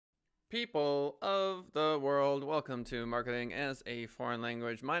People of the world, welcome to Marketing as a Foreign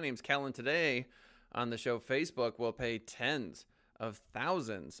Language. My name's Kellen. Today on the show, Facebook will pay tens of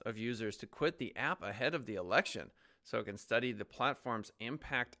thousands of users to quit the app ahead of the election so it can study the platform's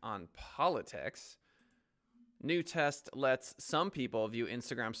impact on politics. New test lets some people view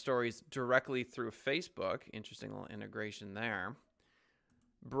Instagram stories directly through Facebook. Interesting little integration there.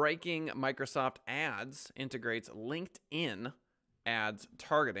 Breaking Microsoft Ads integrates LinkedIn ads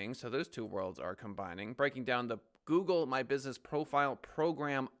targeting. So those two worlds are combining. Breaking down the Google My Business Profile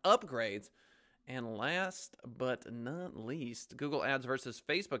program upgrades. And last but not least, Google Ads versus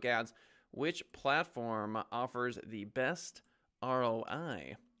Facebook ads. Which platform offers the best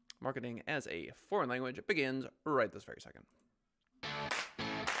ROI? Marketing as a Foreign Language begins right this very second.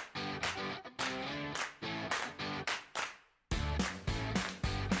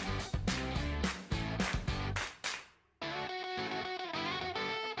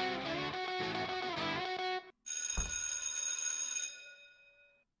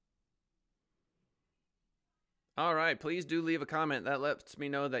 All right, please do leave a comment. That lets me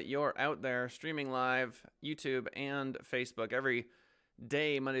know that you're out there streaming live, YouTube and Facebook every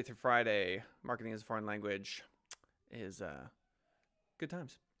day, Monday through Friday. Marketing as a Foreign Language is good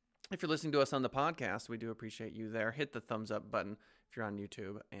times. If you're listening to us on the podcast, we do appreciate you there. Hit the thumbs up button if you're on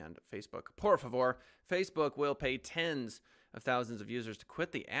YouTube and Facebook. Por favor, Facebook will pay tens of thousands of users to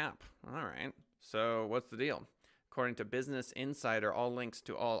quit the app. All right, so what's the deal? According to Business Insider, all links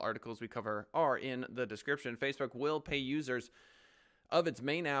to all articles we cover are in the description. Facebook will pay users of its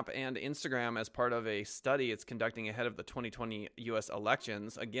main app and Instagram as part of a study it's conducting ahead of the 2020 U.S.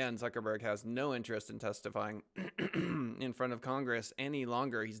 elections. Again, Zuckerberg has no interest in testifying in front of Congress any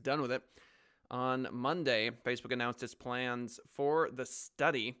longer. He's done with it. On Monday, Facebook announced its plans for the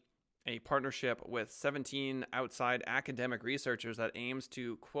study, a partnership with 17 outside academic researchers that aims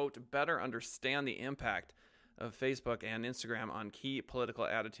to, quote, better understand the impact of Facebook and Instagram on key political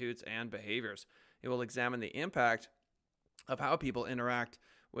attitudes and behaviors. It will examine the impact of how people interact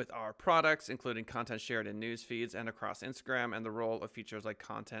with our products, including content shared in news feeds and across Instagram, and the role of features like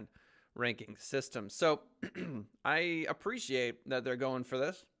content ranking systems. So I appreciate that they're going for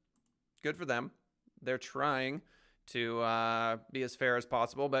this. Good for them. They're trying to be as fair as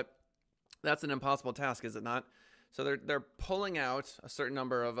possible, but that's an impossible task, is it not? So they're pulling out a certain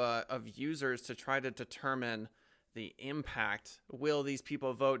number of users to try to determine the impact. Will these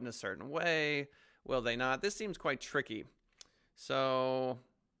people vote in a certain way? Will they not? This seems quite tricky. So,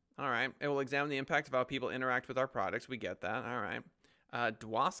 all right. It will examine the impact of how people interact with our products. We get that. All right.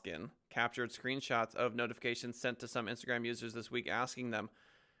 Dwoskin captured screenshots of notifications sent to some Instagram users this week asking them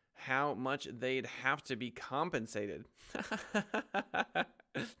how much they'd have to be compensated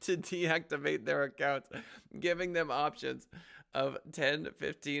to deactivate their accounts, giving them options of $10,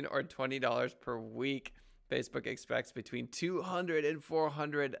 $15, or $20 per week. Facebook expects between 200 and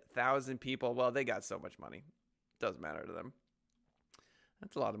 400,000 people. Well, they got so much money. Doesn't matter to them.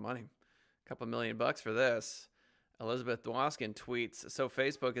 That's a lot of money. A couple $1,000,000 for this. Elizabeth Dwoskin tweets, so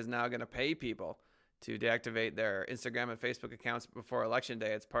Facebook is now going to pay people to deactivate their Instagram and Facebook accounts before Election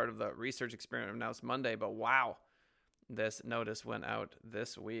Day. It's part of the research experiment announced Monday, but wow, this notice went out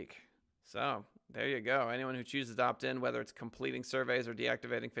this week. So there you go. Anyone who chooses to opt in, whether it's completing surveys or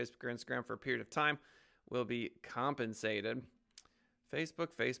deactivating Facebook or Instagram for a period of time, will be compensated.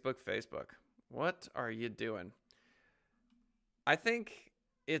 Facebook. What are you doing? I think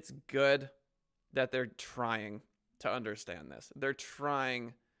it's good that they're trying to understand this. They're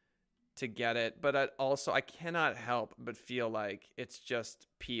trying to get it, but I cannot help but feel like it's just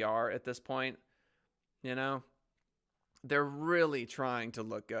PR at this point. You know, they're really trying to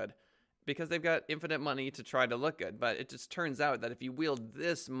look good because they've got infinite money to try to look good. But it just turns out that if you wield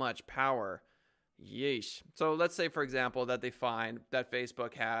this much power, yeesh. So let's say, for example, that they find that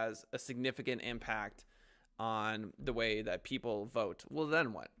Facebook has a significant impact on the way that people vote. Well,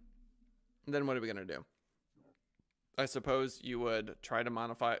 then what? Then what are we going to do? I suppose you would try to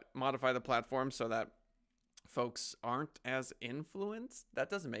modify the platform so that folks aren't as influenced. That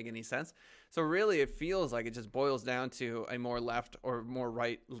doesn't make any sense. So really, it feels like it just boils down to a more left or more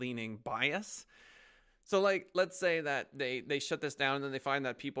right-leaning bias. So like, let's say that they shut this down and then they find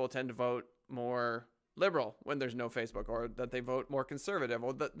that people tend to vote more liberal when there's no Facebook, or that they vote more conservative.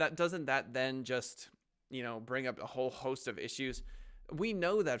 Well, that then just, bring up a whole host of issues. We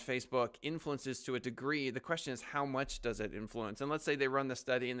know that Facebook influences to a degree. The question is, how much does it influence? And let's say they run the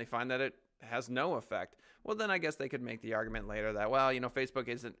study and they find that it has no effect. Well, then I guess they could make the argument later that,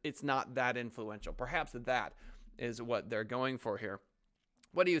 Facebook it's not that influential. Perhaps that is what they're going for here.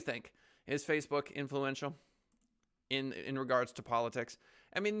 What do you think? Is Facebook influential in regards to politics?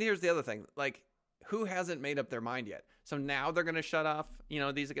 I mean, here's the other thing. Like, who hasn't made up their mind yet? So now they're going to shut off,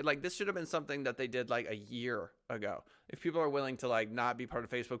 these, like, this should have been something that they did like a year ago. If people are willing to like not be part of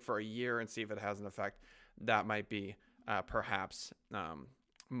Facebook for a year and see if it has an effect, that might be perhaps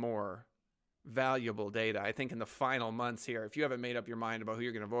more valuable data. I think in the final months here, if you haven't made up your mind about who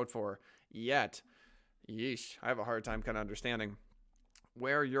you're going to vote for yet, yeesh, I have a hard time kind of understanding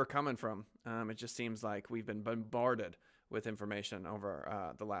where you're coming from. It just seems like we've been bombarded with information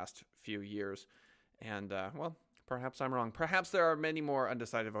over the last few years. And, well, perhaps I'm wrong. Perhaps there are many more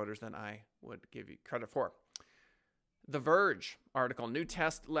undecided voters than I would give you credit for. The Verge article, new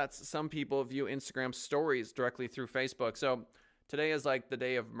test lets some people view Instagram stories directly through Facebook. So today is like the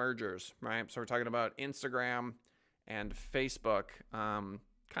day of mergers, right? So we're talking about Instagram and Facebook,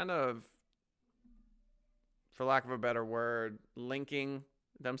 kind of, for lack of a better word, linking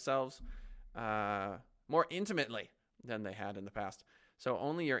themselves more intimately than they had in the past. So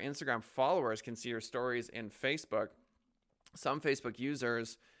only your Instagram followers can see your stories in Facebook. Some Facebook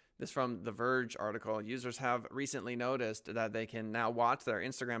users, this from The Verge article, users have recently noticed that they can now watch their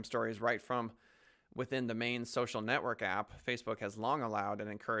Instagram stories right from within the main social network app. Facebook has long allowed and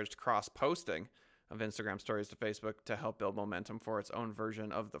encouraged cross-posting of Instagram stories to Facebook to help build momentum for its own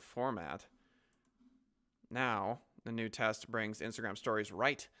version of the format. Now, the new test brings Instagram stories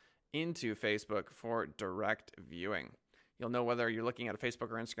right into Facebook for direct viewing. You'll know whether you're looking at a Facebook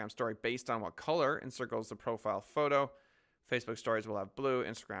or Instagram story based on what color encircles the profile photo. Facebook stories will have blue.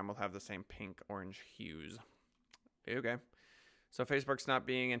 Instagram will have the same pink-orange hues. Okay. So Facebook's not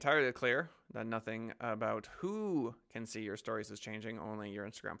being entirely clear that nothing about who can see your stories is changing, only your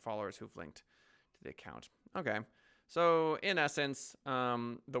Instagram followers who've linked to the account. Okay. So in essence,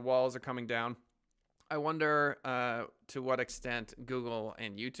 the walls are coming down. I wonder to what extent Google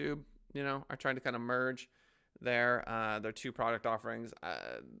and YouTube, are trying to kind of merge their two product offerings.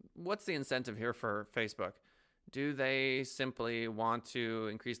 What's the incentive here for Facebook? Do they simply want to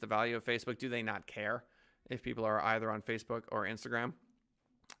increase the value of Facebook? Do they not care if people are either on Facebook or Instagram?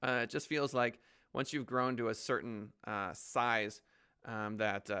 It just feels like once you've grown to a certain size,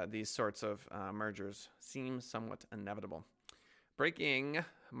 that these sorts of mergers seem somewhat inevitable. Breaking,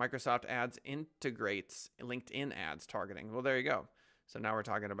 Microsoft Ads integrates LinkedIn ads targeting. Well, there you go. So now we're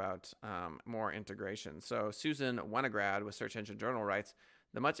talking about more integration. So Susan Winograd with Search Engine Journal writes,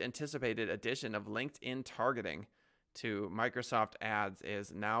 the much anticipated addition of LinkedIn targeting to Microsoft Ads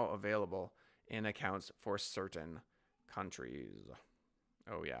is now available in accounts for certain countries.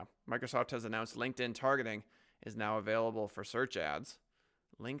 Oh yeah. Microsoft has announced LinkedIn targeting is now available for search ads.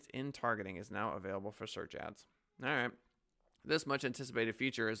 LinkedIn targeting is now available for search ads. All right. This much anticipated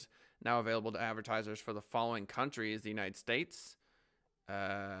feature is now available to advertisers for the following countries: the United States,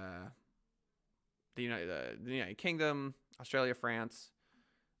 the United Kingdom, Australia, France,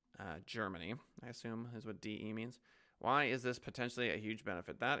 Germany, I assume is what DE means. Why is this potentially a huge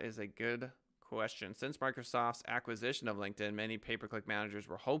benefit? That is a good question. Since Microsoft's acquisition of LinkedIn, many pay-per-click managers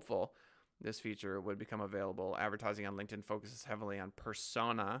were hopeful this feature would become available. Advertising on LinkedIn focuses heavily on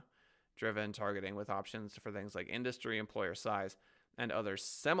persona-driven targeting with options for things like industry, employer size, and other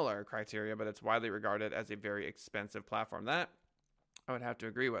similar criteria, but it's widely regarded as a very expensive platform. That I would have to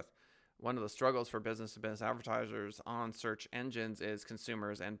agree with. One of the struggles for business-to-business advertisers on search engines is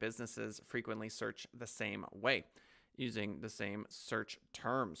consumers and businesses frequently search the same way, using the same search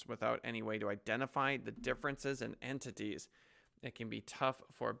terms without any way to identify the differences in entities. It can be tough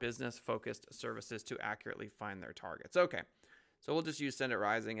for business-focused services to accurately find their targets. Okay, so we'll just use Send It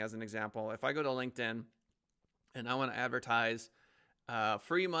Rising as an example. If I go to LinkedIn and I want to advertise a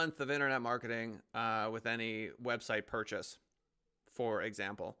free month of internet marketing with any website purchase, for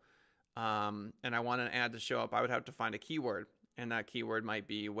example, and I want an ad to show up, I would have to find a keyword, and that keyword might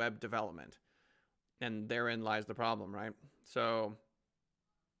be web development. And therein lies the problem, right? So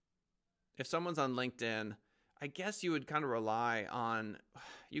if someone's on LinkedIn, I guess you would kind of rely on,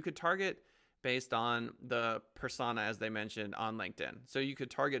 you could target based on the persona, as they mentioned, on LinkedIn. So you could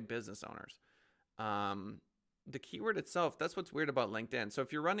target business owners. The keyword itself, that's what's weird about LinkedIn. So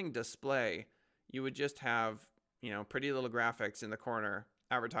if you're running display, you would just have, pretty little graphics in the corner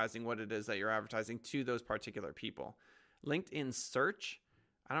advertising what it is that you're advertising to those particular people. LinkedIn search,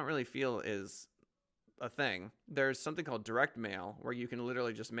 I don't really feel is a thing. There's something called direct mail where you can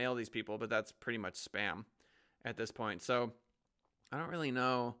literally just mail these people, but that's pretty much spam at this point. So I don't really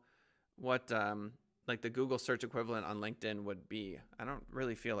know what like the Google search equivalent on LinkedIn would be. I don't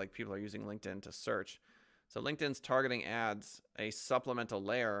really feel like people are using LinkedIn to search. So LinkedIn's targeting adds a supplemental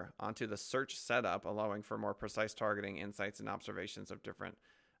layer onto the search setup, allowing for more precise targeting, insights, and observations of different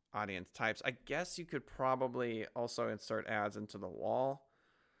audience types. I guess you could probably also insert ads into the wall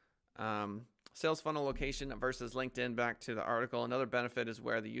Sales funnel location versus LinkedIn. Back to the article. Another benefit is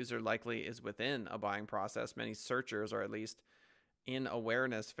where the user likely is within a buying process. Many searchers are at least in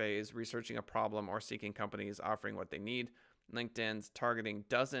awareness phase, researching a problem or seeking companies offering what they need. LinkedIn's targeting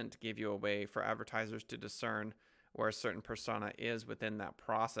doesn't give you a way for advertisers to discern where a certain persona is within that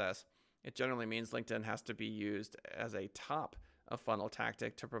process. It generally means LinkedIn has to be used as a top of funnel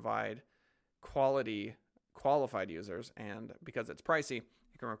tactic to provide qualified users, and because it's pricey,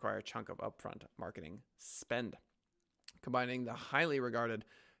 it can require a chunk of upfront marketing spend. Combining the highly regarded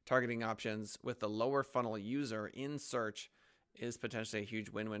targeting options with the lower funnel user in search is potentially a huge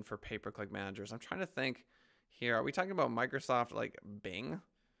win-win for pay-per-click managers. I'm trying to think here. Are we talking about Microsoft like Bing?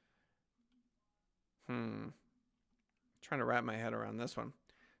 Trying to wrap my head around this one.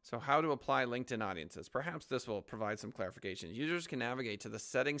 So how to apply LinkedIn audiences. Perhaps this will provide some clarification. Users can navigate to the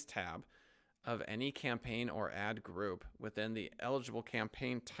settings tab of any campaign or ad group within the eligible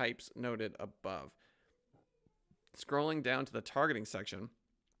campaign types noted above. Scrolling down to the targeting section,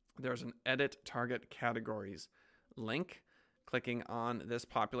 there's an edit target categories link. Clicking on this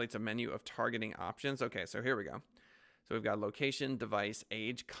populates a menu of targeting options. Okay, so here we go. So we've got location, device,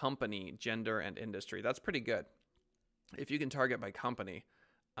 age, company, gender, and industry. That's pretty good. If you can target by company,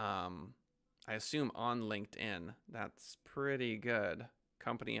 I assume on LinkedIn, that's pretty good.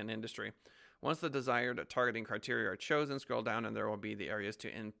 Company and industry. Once the desired targeting criteria are chosen, scroll down and there will be the areas to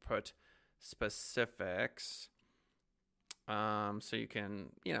input specifics. So you can,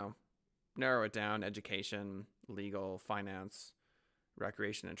 narrow it down: education, legal, finance,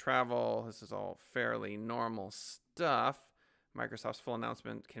 recreation, and travel. This is all fairly normal stuff. Microsoft's full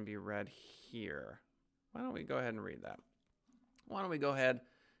announcement can be read here. Why don't we go ahead and read that? Why don't we go ahead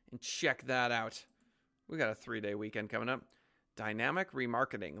and check that out? We got a 3-day weekend coming up. Dynamic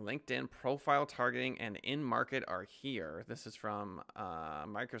remarketing, LinkedIn profile targeting, and in-market are here. This is from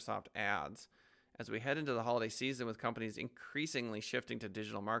Microsoft Ads. As we head into the holiday season with companies increasingly shifting to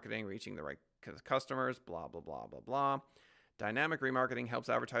digital marketing, reaching the right customers, blah, blah, blah, blah, blah. Dynamic remarketing helps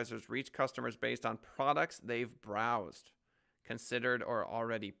advertisers reach customers based on products they've browsed, considered, or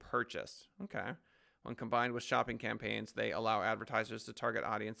already purchased. Okay. When combined with shopping campaigns, they allow advertisers to target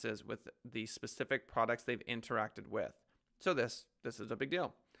audiences with the specific products they've interacted with. So this is a big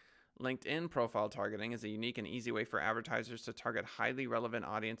deal. LinkedIn profile targeting is a unique and easy way for advertisers to target highly relevant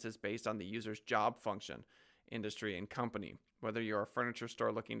audiences based on the user's job function, industry, and company. Whether you're a furniture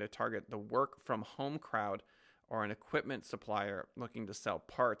store looking to target the work from home crowd or an equipment supplier looking to sell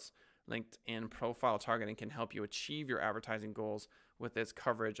parts, LinkedIn profile targeting can help you achieve your advertising goals with its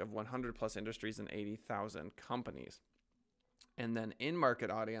coverage of 100 plus industries and 80,000 companies. And then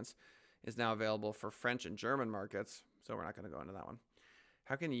in-market audience is now available for French and German markets, so we're not going to go into that one.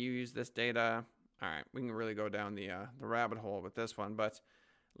 How can you use this data? All right, we can really go down the rabbit hole with this one, but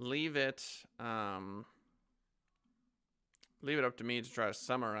leave it up to me to try to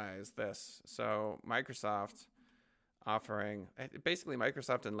summarize this. So Microsoft offering, basically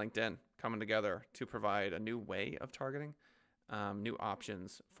Microsoft and LinkedIn coming together to provide a new way of targeting, new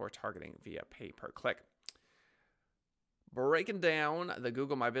options for targeting via pay-per-click. Breaking down the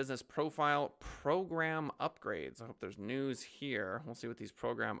Google My Business profile program upgrades. I hope there's news here. We'll see what these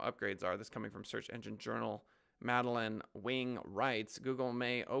program upgrades are. This coming from Search Engine Journal. Madeline Wing writes, Google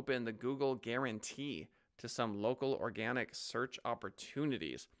may open the Google Guarantee to some local organic search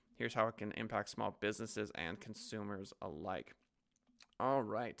opportunities. Here's how it can impact small businesses and consumers alike. All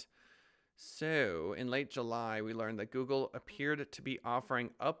right. So in late July, we learned that Google appeared to be offering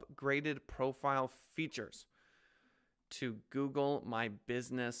upgraded profile features to Google My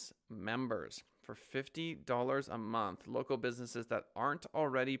Business members. For $50 a month, local businesses that aren't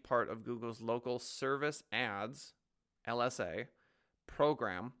already part of Google's Local Service Ads, LSA,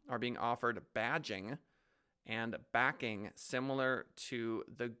 program are being offered badging and backing similar to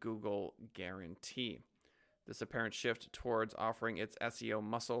the Google Guarantee. This apparent shift towards offering its SEO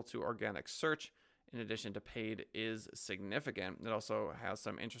muscle to organic search, in addition to paid, is significant. It also has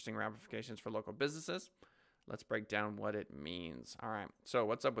some interesting ramifications for local businesses. Let's break down what it means. All right, so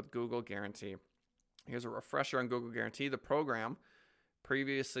what's up with Google Guarantee? Here's a refresher on Google Guarantee. The program,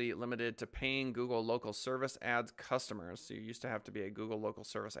 previously limited to paying Google Local Service Ads customers, so you used to have to be a Google Local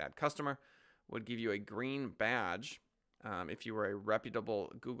Service Ad customer, would give you a green badge if you were a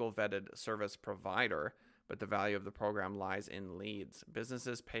reputable Google vetted service provider, but the value of the program lies in leads.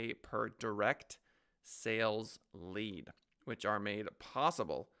 Businesses pay per direct sales lead, which are made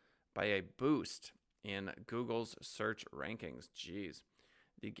possible by a boost in Google's search rankings. Jeez.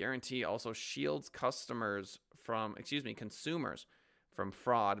 The guarantee also shields consumers from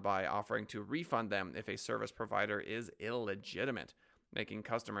fraud by offering to refund them if a service provider is illegitimate. making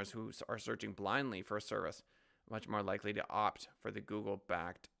customers who are searching blindly for a service much more likely to opt for the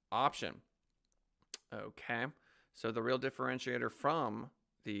Google-backed option. Okay, so the real differentiator from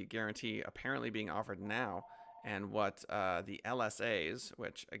the guarantee apparently being offered now and what the LSAs,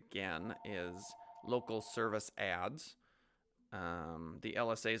 which again is local service ads, the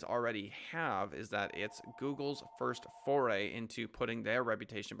LSAs already have, is that it's Google's first foray into putting their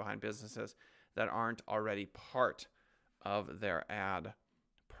reputation behind businesses that aren't already part of their ad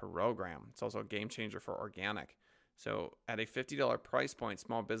program. It's also a game changer for organic. So at a $50 price point,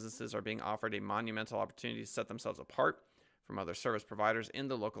 small businesses are being offered a monumental opportunity to set themselves apart from other service providers in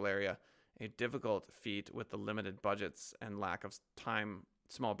the local area, a difficult feat with the limited budgets and lack of time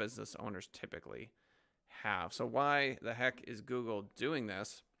small business owners typically have. So why the heck is Google doing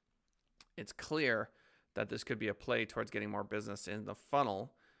this? It's clear that this could be a play towards getting more business in the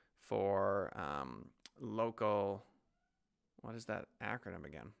funnel for local, what is that acronym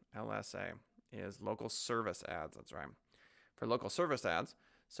again? LSA is local service ads. That's right. For local service ads.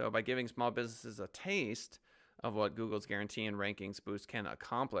 So by giving small businesses a taste of what Google's guarantee and rankings boost can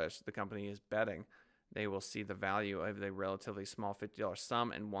accomplish, the company is betting they will see the value of the relatively small $50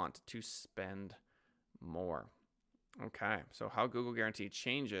 sum and want to spend more. Okay, so how Google Guarantee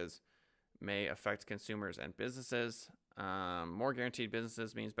changes may affect consumers and businesses. More guaranteed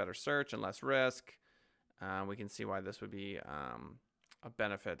businesses means better search and less risk. We can see why this would be a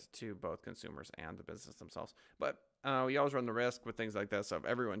benefit to both consumers and the business themselves. But we always run the risk with things like this of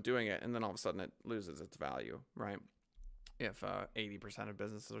everyone doing it, and then all of a sudden it loses its value, right? If 80% of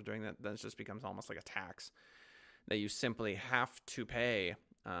businesses are doing that, then it just becomes almost like a tax that you simply have to pay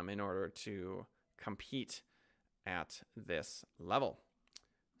in order to compete at this level.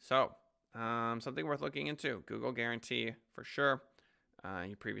 So something worth looking into. Google Guarantee for sure.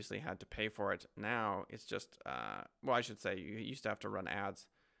 You previously had to pay for it. Now it's just, well, I should say you used to have to run ads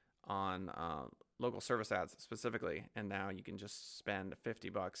on local service ads specifically, and now you can just spend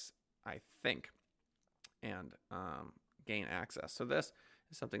 $50, I think, and gain access. So this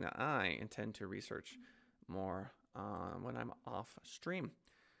is something that I intend to research more when I'm off stream.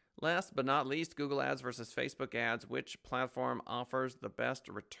 Last but not least, Google Ads versus Facebook Ads. Which platform offers the best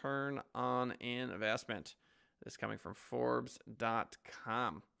return on investment? This coming from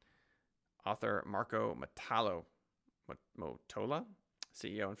Forbes.com. Author Marco Motola,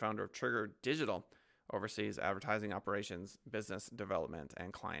 CEO and founder of Trigger Digital, oversees advertising operations, business development,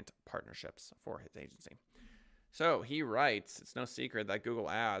 and client partnerships for his agency. So he writes, it's no secret that Google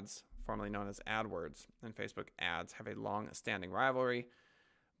Ads, formerly known as AdWords, and Facebook Ads have a long-standing rivalry.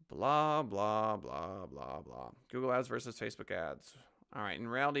 Blah, blah, blah, blah, blah. Google Ads versus Facebook Ads. All right, in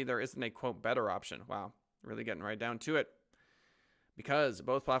reality, there isn't a, quote, better option. Wow, really getting right down to it. Because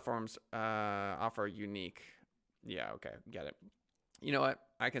both platforms offer unique... Yeah, okay, get it. You know what?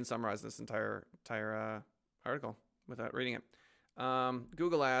 I can summarize this entire article without reading it.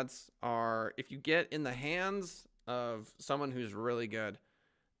 Google Ads are, if you get in the hands of someone who's really good,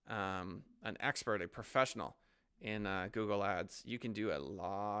 an expert, a professional in Google Ads, you can do a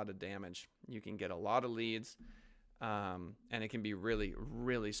lot of damage. You can get a lot of leads, and it can be really,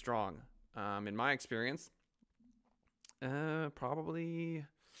 really strong. In my experience, probably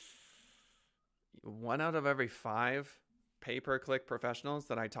 1 out of every 5 pay-per-click professionals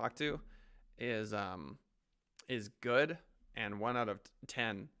that I talk to is good, and 1 out of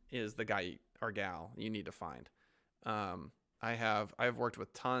 10 is the guy or gal you need to find. I've worked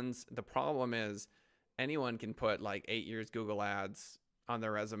with tons. The problem is anyone can put like 8 years Google Ads on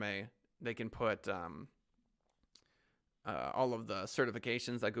their resume. They can put all of the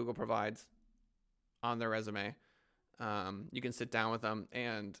certifications that Google provides on their resume. You can sit down with them,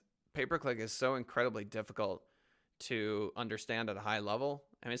 and pay-per-click is so incredibly difficult to understand at a high level.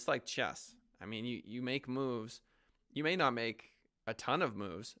 I mean, it's like chess. I mean, you make moves. You may not make a ton of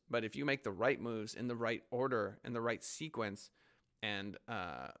moves, but if you make the right moves in the right order, in the right sequence, and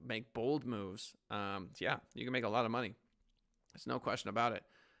make bold moves, yeah, you can make a lot of money. There's no question about it.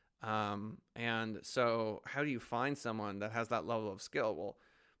 And so how do you find someone that has that level of skill? Well,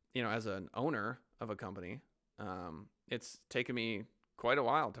 you know, as an owner of a company, it's taken me quite a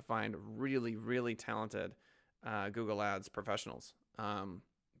while to find really, really talented Google Ads professionals.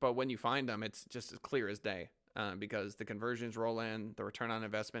 But when you find them, it's just as clear as day because the conversions roll in, the return on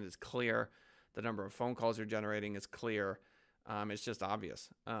investment is clear, the number of phone calls you're generating is clear. It's just obvious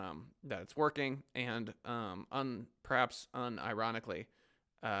that it's working, and perhaps unironically,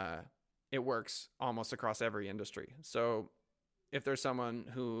 it works almost across every industry. So if there's someone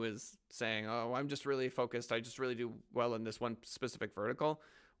who is saying, oh, I'm just really focused, I just really do well in this one specific vertical,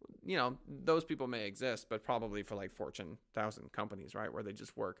 those people may exist, but probably for like Fortune 1000 companies, right, where they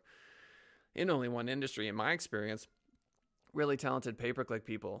just work in only one industry. In my experience, really talented pay-per-click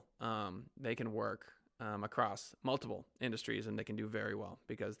people, they can work across multiple industries, and they can do very well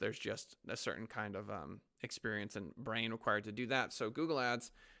because there's just a certain kind of experience and brain required to do that. So Google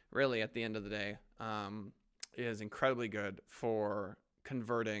Ads, really, at the end of the day, is incredibly good for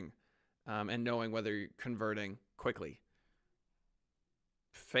converting and knowing whether you're converting quickly.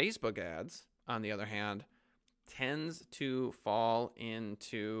 Facebook ads, on the other hand, tends to fall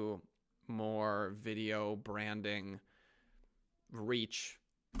into more video branding reach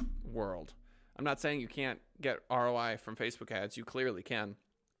world. I'm not saying you can't get ROI from Facebook ads. You clearly can,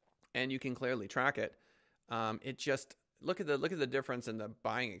 and you can clearly track it. It just look at the difference in the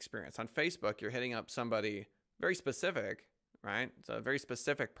buying experience. On Facebook, you're hitting up somebody very specific, right? It's a very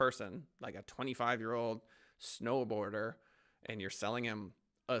specific person, like a 25-year-old snowboarder, and you're selling him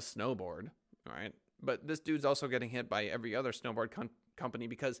a snowboard, right? But this dude's also getting hit by every other snowboard company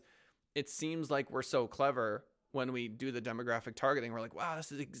because it seems like we're so clever when we do the demographic targeting. We're like, wow,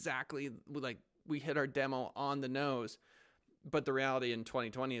 this is exactly like we hit our demo on the nose. But the reality in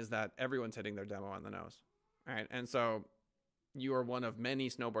 2020 is that everyone's hitting their demo on the nose, right? And so you are one of many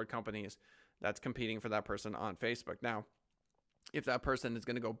snowboard companies that's competing for that person on Facebook. Now, if that person is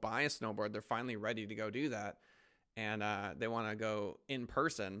going to go buy a snowboard, they're finally ready to go do that, and they want to go in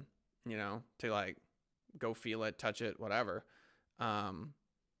person, to like go feel it, touch it, whatever. And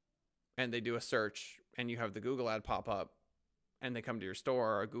they do a search, and you have the Google ad pop up, and they come to your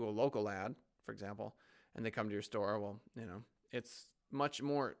store, or a Google local ad, for example, and they come to your store. Well, it's much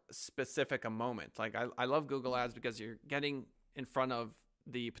more specific a moment. Like I love Google ads because you're getting in front of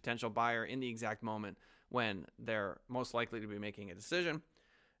the potential buyer in the exact moment when they're most likely to be making a decision.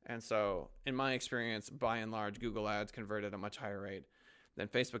 And so in my experience, by and large, Google ads convert at a much higher rate than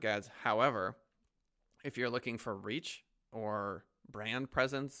Facebook ads. However, if you're looking for reach or brand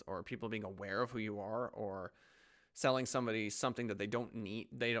presence or people being aware of who you are, or selling somebody something that they don't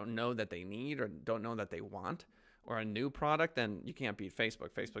know that they need, or don't know that they want, or a new product, then you can't beat Facebook.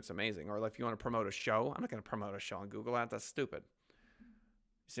 Facebook's amazing. Or if you want to promote a show, I'm not going to promote a show on Google ads. That's stupid. You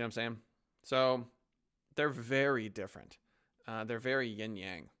see what I'm saying? So they're very different. They're very yin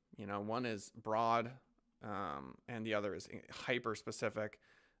yang. One is broad, and the other is hyper specific.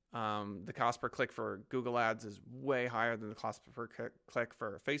 The cost per click for Google ads is way higher than the cost per click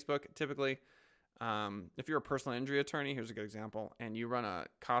for Facebook. Typically, if you're a personal injury attorney, here's a good example, and you run a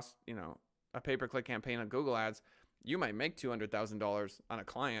pay-per-click campaign on Google ads, you might make $200,000 on a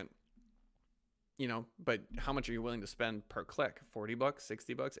client, but how much are you willing to spend per click? $40,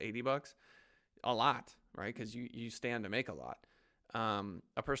 $60, $80? A lot, right? Because you stand to make a lot.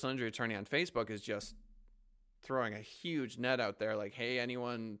 A personal injury attorney on Facebook is just throwing a huge net out there, like, hey,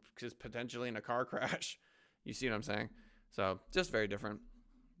 anyone just potentially in a car crash. You see what I'm saying? So just very different.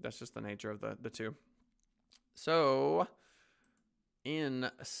 That's just the nature of the two. So in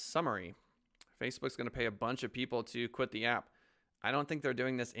summary, Facebook's going to pay a bunch of people to quit the app. I don't think they're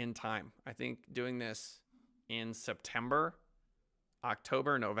doing this in time. I think doing this in September,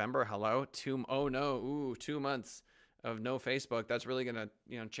 October, November, 2 months of no Facebook. That's really going to,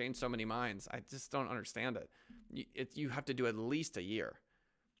 change so many minds. I just don't understand it. You have to do at least a year,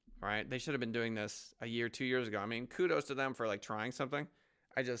 right? They should have been doing this a year, 2 years ago. I mean, kudos to them for like trying something.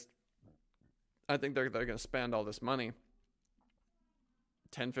 I think they're going to spend all this money,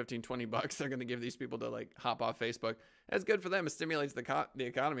 10, 15, $20 they're going to give these people to like hop off Facebook. That's good for them. It stimulates the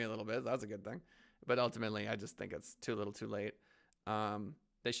economy a little bit. That's a good thing. But ultimately, I just think it's too little too late.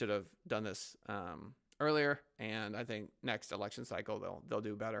 They should have done this earlier, and I think next election cycle they'll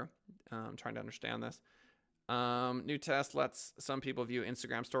do better. Trying to understand this. New test lets some people view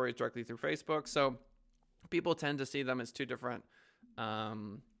Instagram stories directly through Facebook, so people tend to see them as two different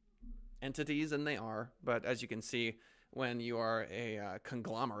entities, and they are. But as you can see, when you are a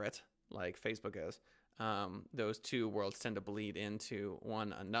conglomerate like Facebook is, those two worlds tend to bleed into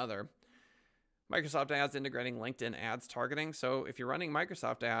one another. Microsoft Ads integrating LinkedIn ads targeting. So if you're running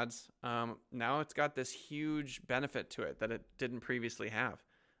Microsoft Ads, now it's got this huge benefit to it that it didn't previously have.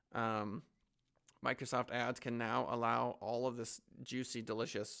 Microsoft Ads can now allow all of this juicy,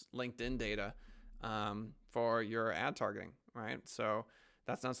 delicious LinkedIn data for your ad targeting, right? So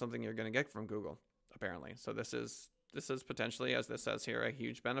that's not something you're going to get from Google, apparently. So this is potentially, as this says here, a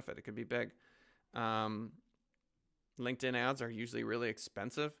huge benefit. It could be big. LinkedIn ads are usually really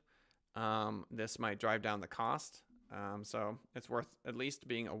expensive. This might drive down the cost. So it's worth at least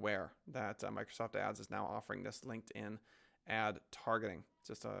being aware that Microsoft Ads is now offering this LinkedIn ad targeting. It's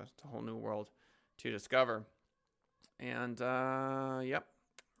just a whole new world to discover. And yep,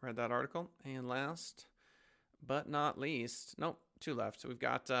 read that article. And last but not least, nope, 2 left. So we've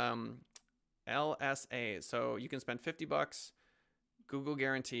got LSA. So you can spend $50. Google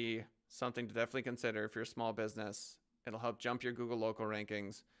Guarantee, something to definitely consider if you're a small business. It'll help jump your Google local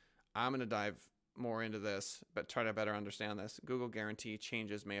rankings. I'm going to dive more into this, but try to better understand this. Google Guarantee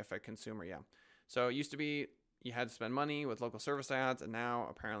changes may affect consumer. Yeah. So it used to be you had to spend money with local service ads, and now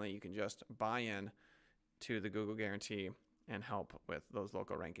apparently you can just buy in to the Google Guarantee and help with those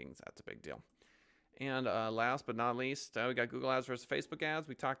local rankings. That's a big deal. And last but not least, we got Google Ads versus Facebook ads.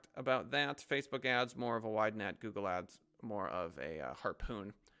 We talked about that. Facebook ads, more of a wide net. Google ads, more of a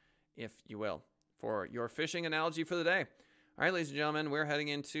harpoon, if you will, for your fishing analogy for the day. All right, ladies and gentlemen, we're heading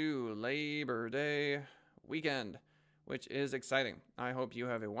into Labor Day weekend, which is exciting. I hope you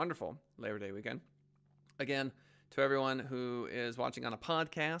have a wonderful Labor Day weekend. Again, to everyone who is watching on a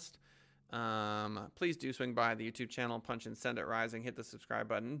podcast, please do swing by the YouTube channel, punch in Send It Rising, hit the subscribe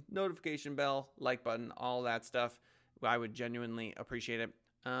button, notification bell, like button, all that stuff. I would genuinely appreciate it.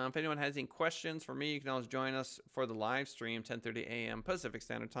 If anyone has any questions for me, you can always join us for the live stream, 10:30 a.m. Pacific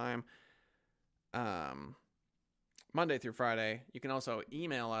Standard Time, Monday through Friday. You can also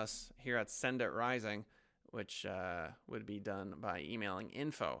email us here at Send It Rising, which would be done by emailing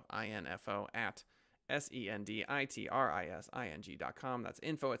info, I-N-F-O, at SENDITRISING.com. That's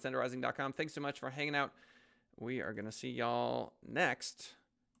info at senditrising.com. Thanks so much for hanging out. We are going to see y'all next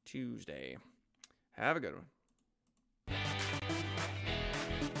Tuesday. Have a good one.